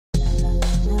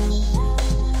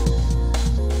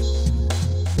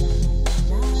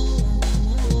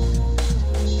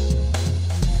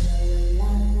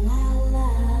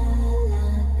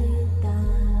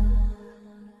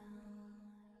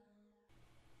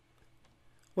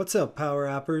What's up, Power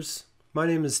Appers? My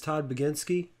name is Todd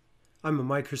Baginski. I'm a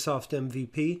Microsoft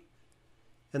MVP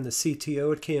and the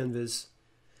CTO at Canvas.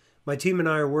 My team and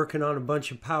I are working on a bunch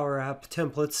of Power App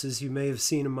templates, as you may have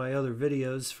seen in my other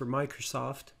videos for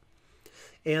Microsoft.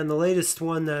 And the latest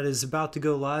one that is about to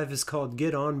go live is called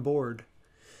Get Onboard.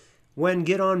 When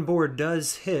Get Onboard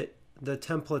does hit the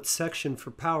templates section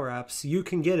for Power Apps, you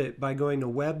can get it by going to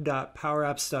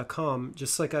web.powerapps.com,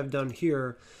 just like I've done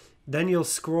here. Then you'll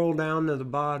scroll down to the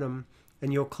bottom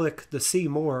and you'll click the See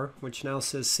More, which now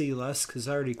says See Less because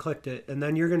I already clicked it. And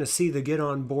then you're going to see the Get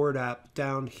On Board app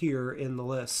down here in the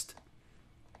list.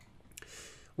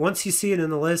 Once you see it in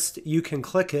the list, you can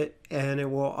click it and it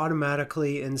will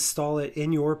automatically install it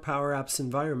in your Power Apps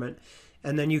environment.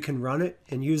 And then you can run it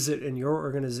and use it in your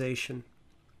organization.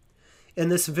 In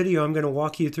this video, I'm going to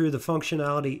walk you through the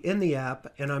functionality in the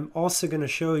app, and I'm also going to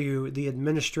show you the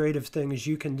administrative things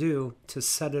you can do to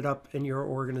set it up in your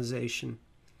organization.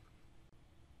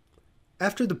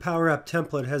 After the Power App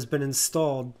template has been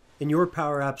installed in your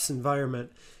Power Apps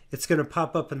environment, it's going to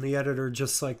pop up in the editor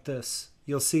just like this.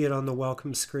 You'll see it on the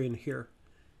welcome screen here.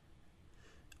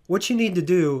 What you need to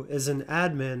do as an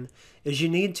admin is you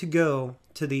need to go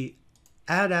to the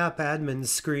Add App Admin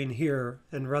screen here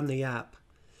and run the app.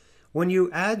 When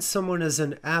you add someone as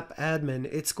an app admin,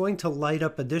 it's going to light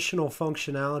up additional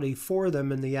functionality for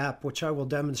them in the app, which I will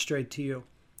demonstrate to you.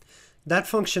 That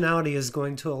functionality is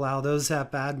going to allow those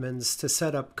app admins to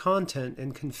set up content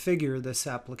and configure this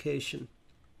application.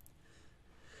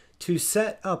 To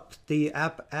set up the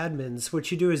app admins,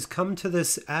 what you do is come to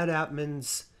this Add App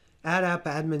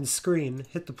Admin screen,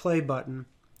 hit the play button,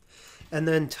 and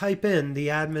then type in the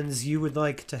admins you would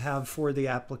like to have for the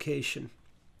application.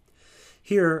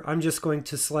 Here, I'm just going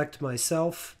to select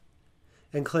myself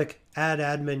and click Add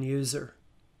Admin User.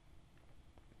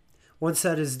 Once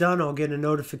that is done, I'll get a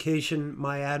notification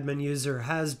my admin user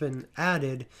has been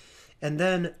added, and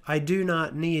then I do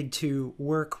not need to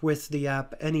work with the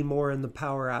app anymore in the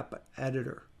Power App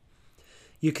editor.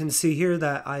 You can see here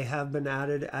that I have been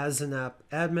added as an app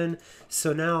admin,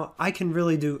 so now I can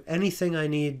really do anything I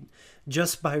need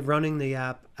just by running the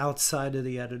app outside of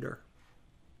the editor.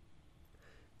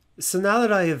 So now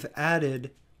that I have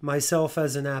added myself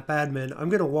as an app admin, I'm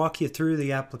going to walk you through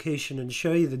the application and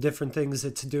show you the different things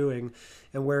it's doing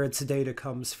and where its data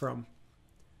comes from.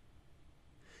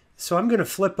 So I'm going to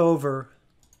flip over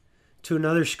to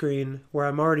another screen where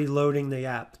I'm already loading the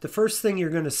app. The first thing you're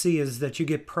going to see is that you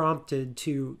get prompted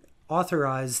to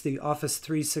authorize the Office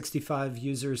 365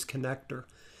 Users Connector.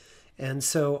 And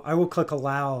so I will click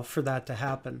Allow for that to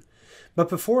happen. But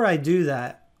before I do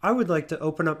that, I would like to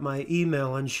open up my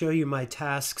email and show you my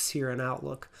tasks here in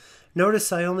Outlook.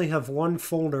 Notice I only have one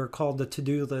folder called the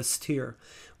To-Do List here.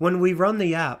 When we run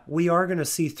the app, we are going to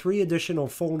see 3 additional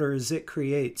folders it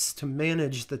creates to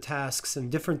manage the tasks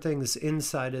and different things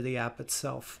inside of the app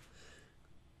itself.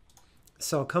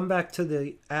 So I'll come back to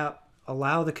the app,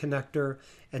 allow the connector,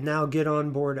 and now Get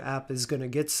Onboard app is going to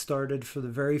get started for the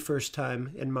very first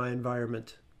time in my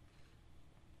environment.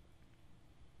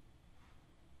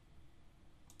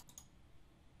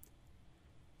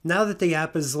 Now that the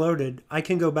app is loaded, I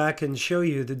can go back and show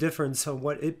you the difference on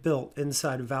what it built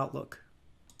inside of Outlook.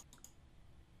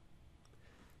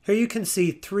 Here you can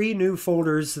see 3 new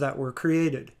folders that were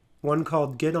created. One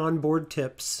called Get Onboard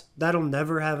Tips. That'll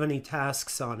never have any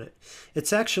tasks on it.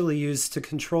 It's actually used to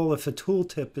control if a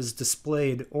tooltip is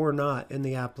displayed or not in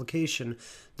the application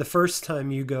the first time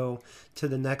you go to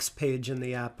the next page in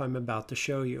the app I'm about to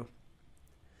show you.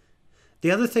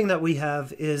 The other thing that we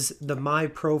have is the My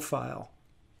Profile.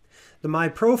 The My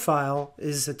Profile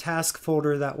is a task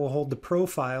folder that will hold the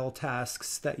profile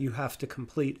tasks that you have to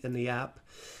complete in the app,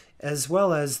 as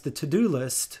well as the to-do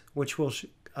list, which will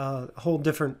hold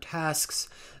different tasks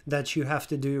that you have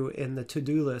to do in the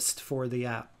to-do list for the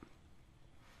app.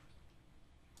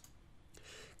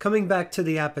 Coming back to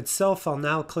the app itself, I'll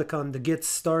now click on the Get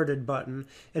Started button,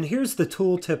 and here's the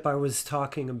tooltip I was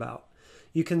talking about.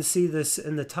 You can see this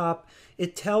in the top.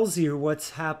 It tells you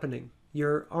what's happening.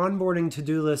 Your onboarding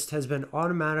to-do list has been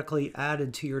automatically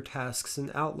added to your tasks in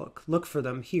Outlook. Look for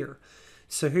them here.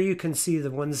 So here you can see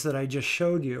the ones that I just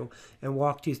showed you and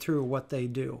walked you through what they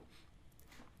do.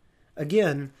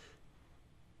 Again,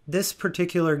 this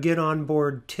particular Get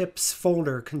Onboard Tips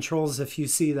folder controls if you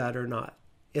see that or not.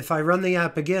 If I run the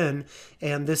app again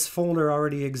and this folder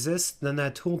already exists, then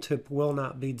that tooltip will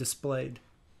not be displayed.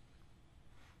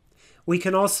 We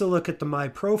can also look at the My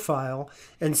Profile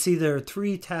and see there are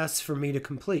 3 tasks for me to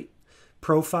complete.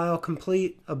 Profile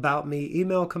complete, About Me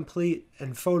email complete,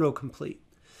 and photo complete.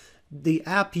 The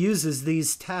app uses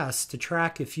these tasks to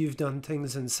track if you've done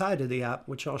things inside of the app,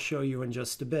 which I'll show you in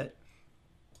just a bit.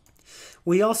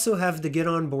 We also have the Get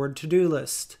Onboard to-do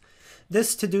list.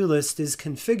 This to-do list is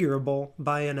configurable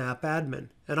by an app admin,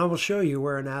 and I will show you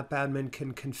where an app admin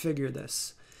can configure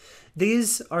this.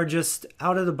 These are just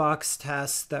out-of-the-box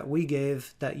tasks that we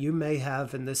gave that you may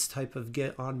have in this type of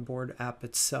Get Onboard app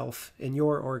itself in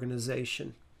your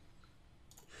organization.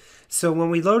 So when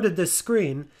we loaded this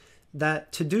screen,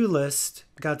 that to-do list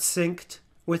got synced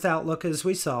with Outlook as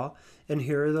we saw, and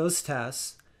here are those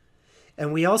tasks.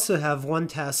 And we also have one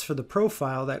task for the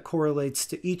profile that correlates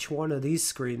to each one of these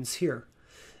screens here.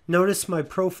 Notice my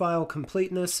profile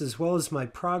completeness as well as my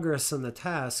progress on the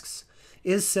tasks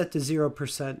is set to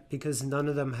 0% because none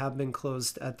of them have been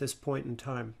closed at this point in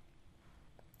time.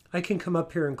 I can come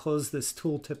up here and close this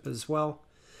tooltip as well,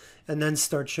 and then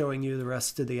start showing you the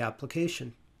rest of the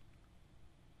application.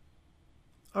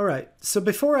 All right, so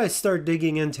before I start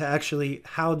digging into actually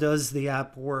how does the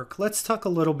app work, let's talk a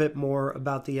little bit more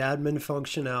about the admin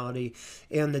functionality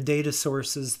and the data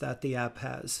sources that the app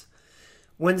has.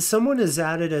 When someone is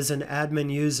added as an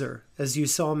admin user, as you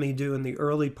saw me do in the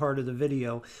early part of the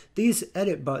video, these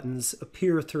edit buttons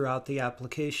appear throughout the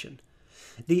application.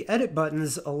 The edit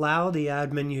buttons allow the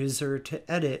admin user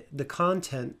to edit the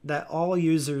content that all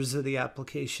users of the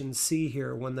application see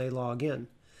here when they log in.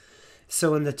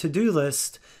 So in the to-do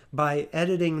list, by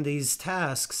editing these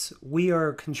tasks, we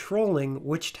are controlling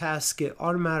which tasks get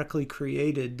automatically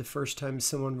created the first time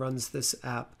someone runs this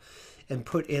app and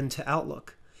put into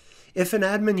Outlook. If an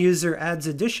admin user adds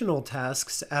additional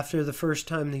tasks after the first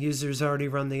time the user's already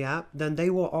run the app, then they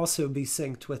will also be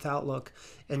synced with Outlook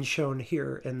and shown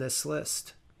here in this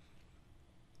list.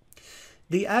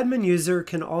 The admin user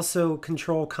can also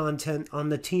control content on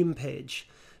the team page,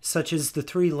 such as the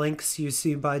 3 links you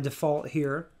see by default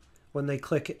here when they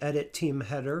click Edit Team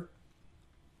Header.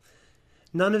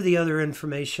 None of the other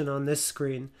information on this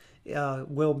screen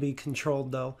will be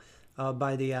controlled though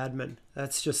by the admin.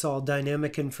 That's just all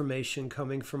dynamic information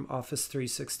coming from Office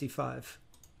 365.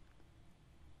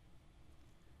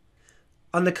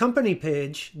 On the company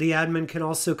page, the admin can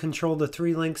also control the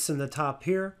 3 links in the top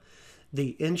here, the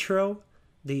intro,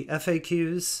 the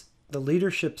FAQs, the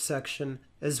leadership section,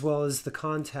 as well as the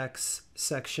contacts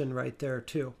section right there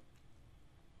too.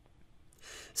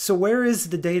 So where is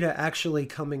the data actually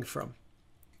coming from?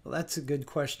 Well, that's a good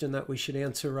question that we should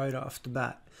answer right off the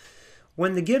bat.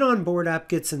 When the Get Onboard app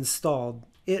gets installed,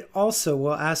 it also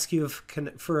will ask you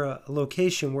for a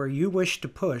location where you wish to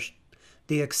push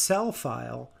the Excel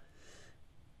file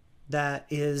that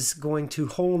is going to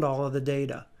hold all of the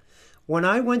data. When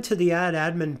I went to the Add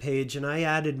Admin page and I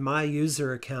added my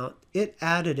user account, it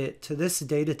added it to this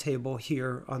data table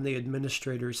here on the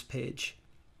administrators page.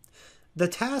 The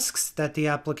tasks that the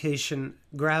application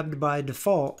grabbed by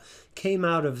default came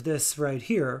out of this right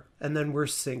here and then were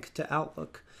synced to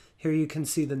Outlook. Here you can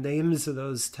see the names of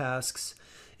those tasks,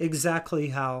 exactly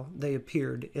how they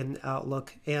appeared in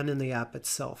Outlook and in the app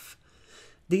itself.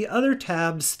 The other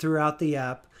tabs throughout the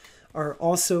app are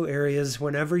also areas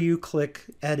whenever you click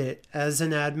Edit as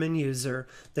an admin user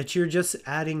that you're just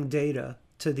adding data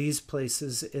to these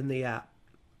places in the app.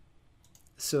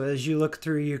 So as you look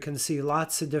through, you can see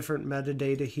lots of different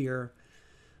metadata here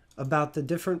about the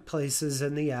different places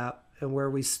in the app and where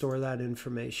we store that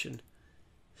information.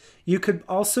 You could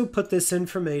also put this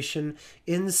information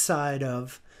inside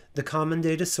of the Common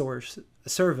Data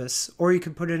Service, or you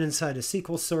could put it inside a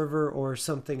SQL Server or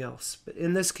something else. But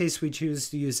in this case, we choose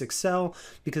to use Excel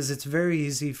because it's very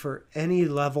easy for any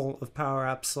level of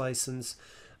PowerApps license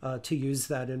to use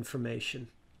that information.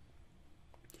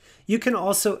 You can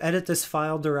also edit this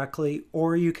file directly,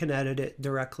 or you can edit it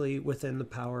directly within the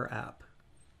Power App.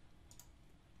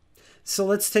 So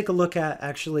let's take a look at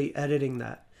actually editing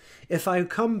that. If I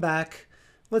come back,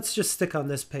 let's just stick on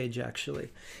this page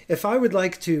actually. If I would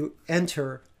like to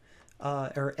enter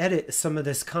or edit some of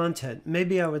this content,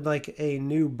 maybe I would like a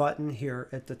new button here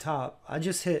at the top. I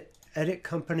just hit Edit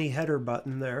Company Header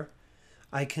button there.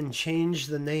 I can change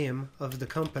the name of the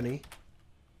company.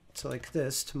 So like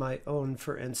this to my own,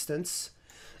 for instance,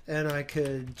 and I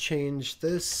could change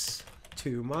this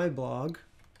to my blog.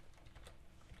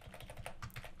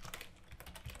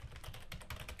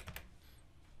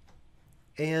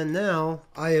 And now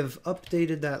I have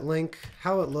updated that link,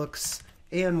 how it looks,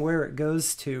 and where it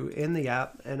goes to in the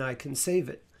app, and I can save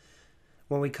it.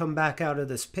 When we come back out of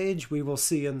this page, we will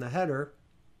see in the header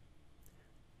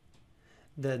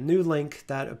the new link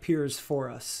that appears for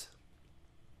us.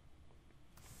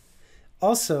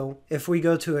 Also, if we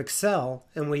go to Excel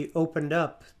and we opened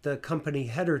up the company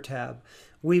header tab,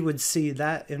 we would see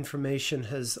that information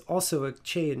has also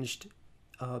changed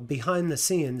behind the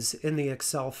scenes in the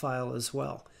Excel file as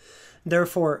well.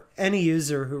 Therefore, any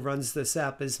user who runs this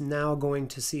app is now going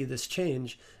to see this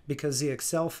change because the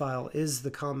Excel file is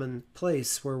the common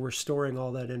place where we're storing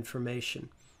all that information.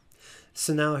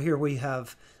 So now here we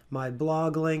have my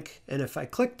blog link, and if I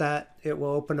click that, it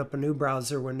will open up a new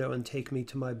browser window and take me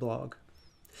to my blog.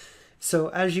 So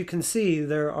as you can see,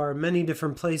 there are many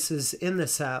different places in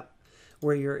this app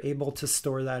where you're able to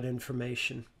store that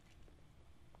information.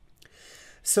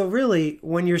 So really,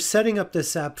 when you're setting up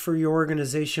this app for your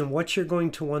organization, what you're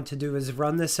going to want to do is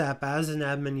run this app as an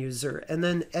admin user and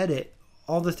then edit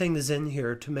all the things in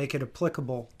here to make it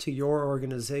applicable to your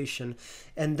organization,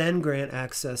 and then grant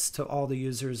access to all the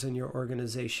users in your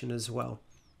organization as well.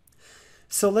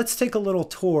 So let's take a little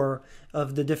tour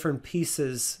of the different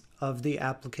pieces of the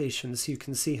application so you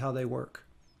can see how they work.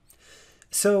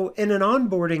 So in an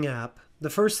onboarding app, the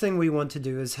first thing we want to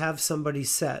do is have somebody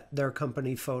set their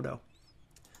company photo.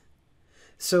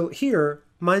 So here,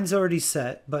 mine's already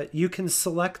set, but you can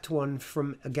select one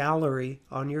from a gallery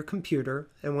on your computer,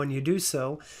 and when you do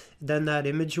so, then that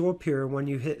image will appear. When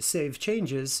you hit Save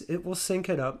Changes, it will sync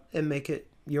it up and make it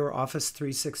your Office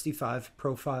 365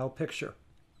 profile picture.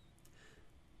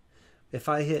 If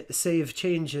I hit Save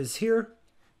Changes here,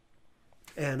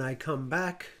 and I come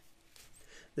back,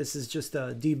 this is just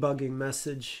a debugging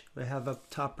message I have up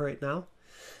top right now.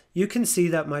 You can see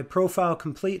that my profile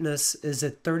completeness is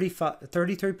at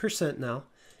 33% now.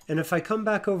 And if I come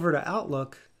back over to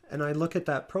Outlook and I look at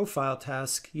that profile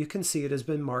task, you can see it has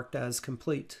been marked as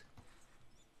complete.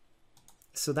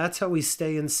 So that's how we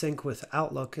stay in sync with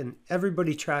Outlook, and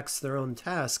everybody tracks their own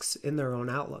tasks in their own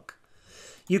Outlook.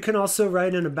 You can also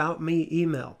write an About Me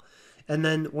email. And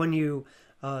then when you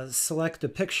select a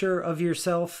picture of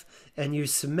yourself and you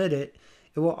submit it,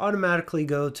 it will automatically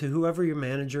go to whoever your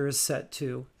manager is set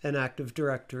to an Active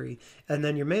Directory, and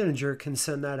then your manager can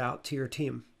send that out to your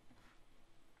team.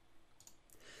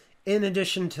 In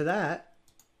addition to that,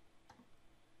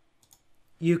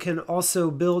 you can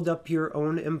also build up your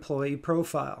own employee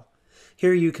profile.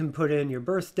 Here you can put in your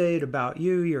birth date, about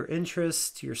you, your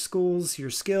interests, your schools, your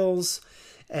skills,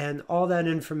 and all that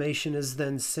information is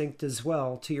then synced as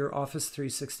well to your Office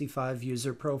 365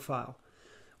 user profile.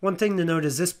 One thing to note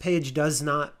is this page does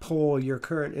not pull your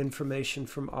current information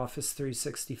from Office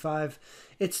 365.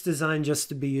 It's designed just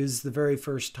to be used the very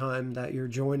first time that you're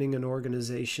joining an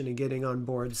organization and getting on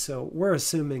board, so we're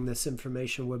assuming this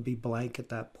information would be blank at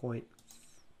that point.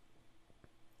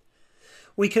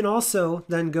 We can also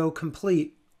then go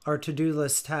complete our to-do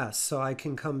list tasks. So I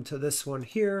can come to this one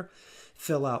here,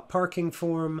 fill out parking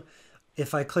form.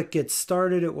 If I click Get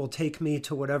Started, it will take me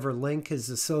to whatever link is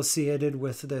associated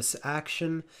with this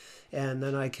action. And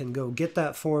then I can go get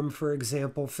that form, for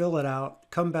example, fill it out,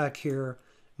 come back here,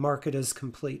 mark it as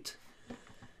complete.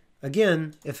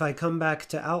 Again, if I come back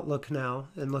to Outlook now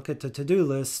and look at the to-do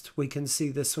list, we can see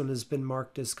this one has been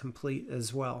marked as complete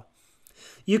as well.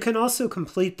 You can also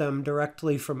complete them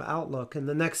directly from Outlook, and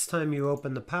the next time you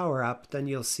open the Power App, then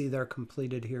you'll see they're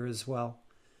completed here as well.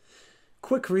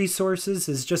 Quick Resources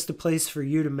is just a place for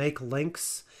you to make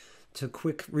links to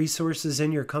quick resources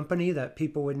in your company that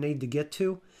people would need to get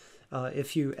to.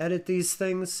 If you edit these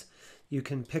things, you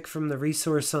can pick from the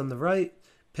resource on the right,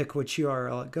 pick which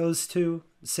URL it goes to,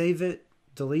 save it,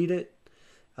 delete it.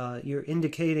 You're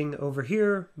indicating over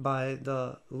here by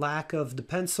the lack of the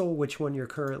pencil which one you're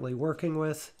currently working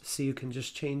with, so you can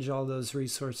just change all those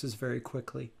resources very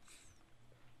quickly.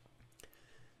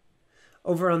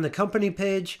 Over on the company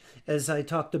page, as I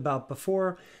talked about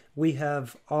before, we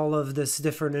have all of this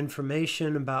different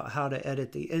information about how to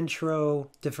edit the intro,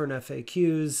 different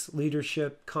FAQs,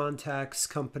 leadership, contacts,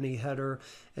 company header,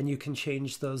 and you can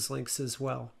change those links as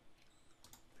well.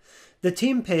 The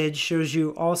team page shows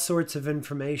you all sorts of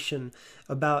information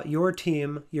about your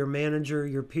team, your manager,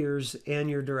 your peers, and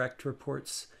your direct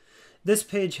reports. This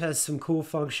page has some cool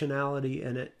functionality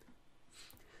in it.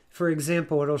 For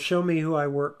example, it'll show me who I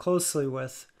work closely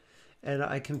with, and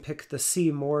I can pick the see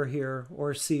more here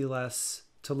or see less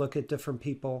to look at different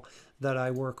people that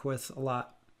I work with a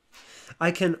lot.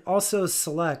 I can also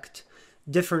select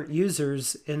different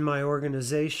users in my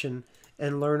organization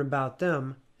and learn about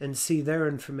them and see their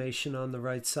information on the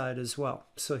right side as well.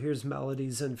 So here's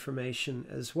Melody's information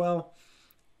as well.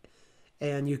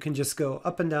 And you can just go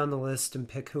up and down the list and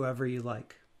pick whoever you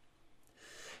like.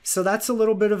 So that's a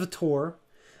little bit of a tour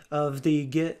of the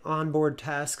Get Onboard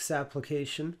Tasks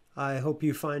application. I hope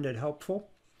you find it helpful,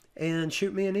 and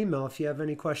shoot me an email if you have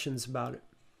any questions about it.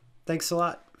 Thanks a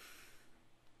lot.